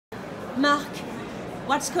Marc,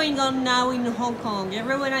 what's going on now in Hong Kong?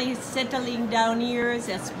 Everyone is settling down here,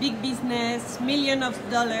 there's big business, millions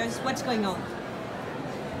of dollars. What's going on?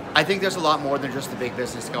 I think there's a lot more than just the big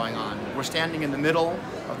business going on. We're standing in the middle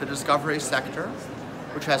of the discovery sector,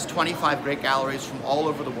 which has 25 great galleries from all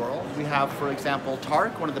over the world. We have, for example,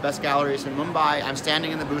 TARC, one of the best galleries in Mumbai. I'm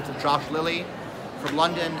standing in the booth of Josh Lilly from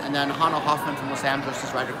London, and then Hannah Hoffman from Los Angeles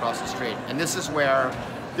is right across the street. And this is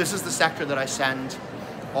the sector that I send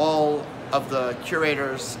all of the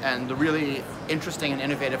curators and the really interesting and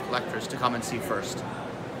innovative collectors to come and see first.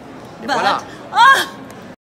 Et But, voilà. oh!